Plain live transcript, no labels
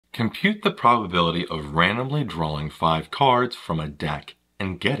Compute the probability of randomly drawing 5 cards from a deck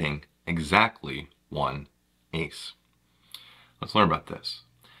and getting exactly one ace. Let's learn about this.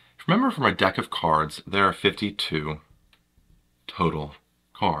 Remember, from a deck of cards, there are 52 total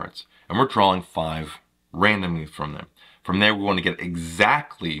cards, and we're drawing 5 randomly from them. From there, we want to get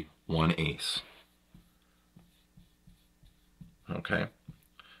exactly one ace. Okay,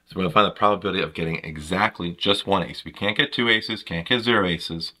 so we're going to find the probability of getting exactly just one ace. We can't get 2 aces, can't get 0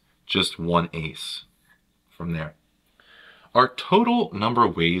 aces, just one ace from there. Our total number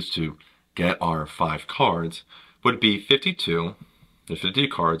of ways to get our 5 cards would be 52. There's 52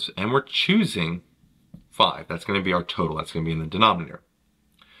 cards, and we're choosing 5. That's going to be our total. That's going to be in the denominator.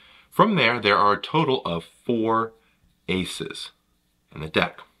 From there, there are a total of 4 aces in the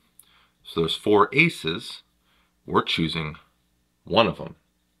deck. So there's 4 aces. We're choosing one of them.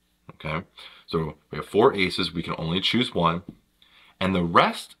 Okay, so we have 4 aces. We can only choose one. And the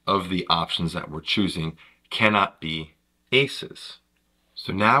rest of the options that we're choosing cannot be aces.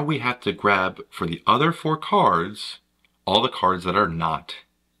 So now we have to grab, for the other 4 cards, all the cards that are not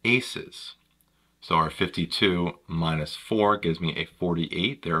aces. So our 52 minus 4 gives me a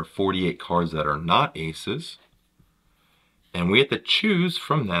 48. There are 48 cards that are not aces. And we have to choose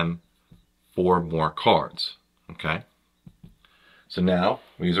from them 4 more cards. Okay? So now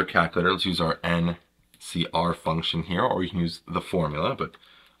we use our calculator. Let's use our NCR function here, or you can use the formula, but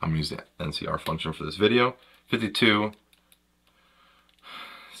I'm using the NCR function for this video. 52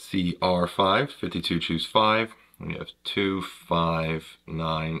 CR5, 52 choose 5. We have 2, 5,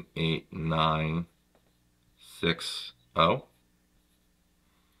 9, 8, 9, 6, 0.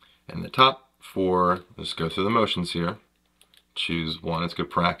 And the top 4, let's go through the motions here. Choose 1 is good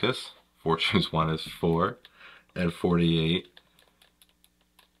practice. 4 choose 1 is 4. And 48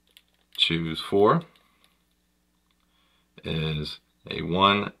 choose 4 is a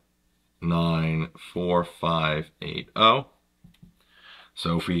 1, 9, 4, 5, 8, 0.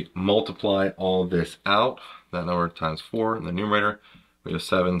 So if we multiply all this out, that number times 4 in the numerator, we have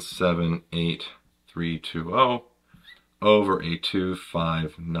 7, 7, 8, 3, 2, 0 over a 2,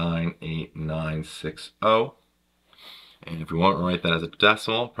 5, 9, 8, 9, 6, 0. And if we want to write that as a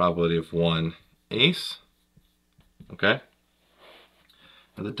decimal, probability of one ace, okay?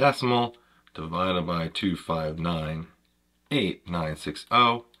 As a decimal, divided by 2, 5, 9, 8, 9, 6,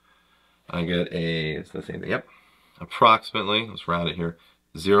 0. I get a, it's the same thing, yep. Approximately, let's round it here,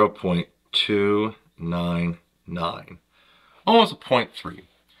 0.299, almost a 0.3.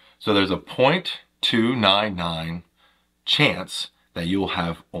 So there's a 0.299 chance that you will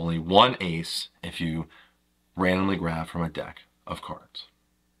have only one ace if you randomly grab from a deck of cards.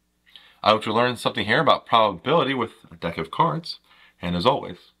 I hope you learned something here about probability with a deck of cards, and as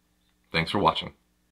always, thanks for watching.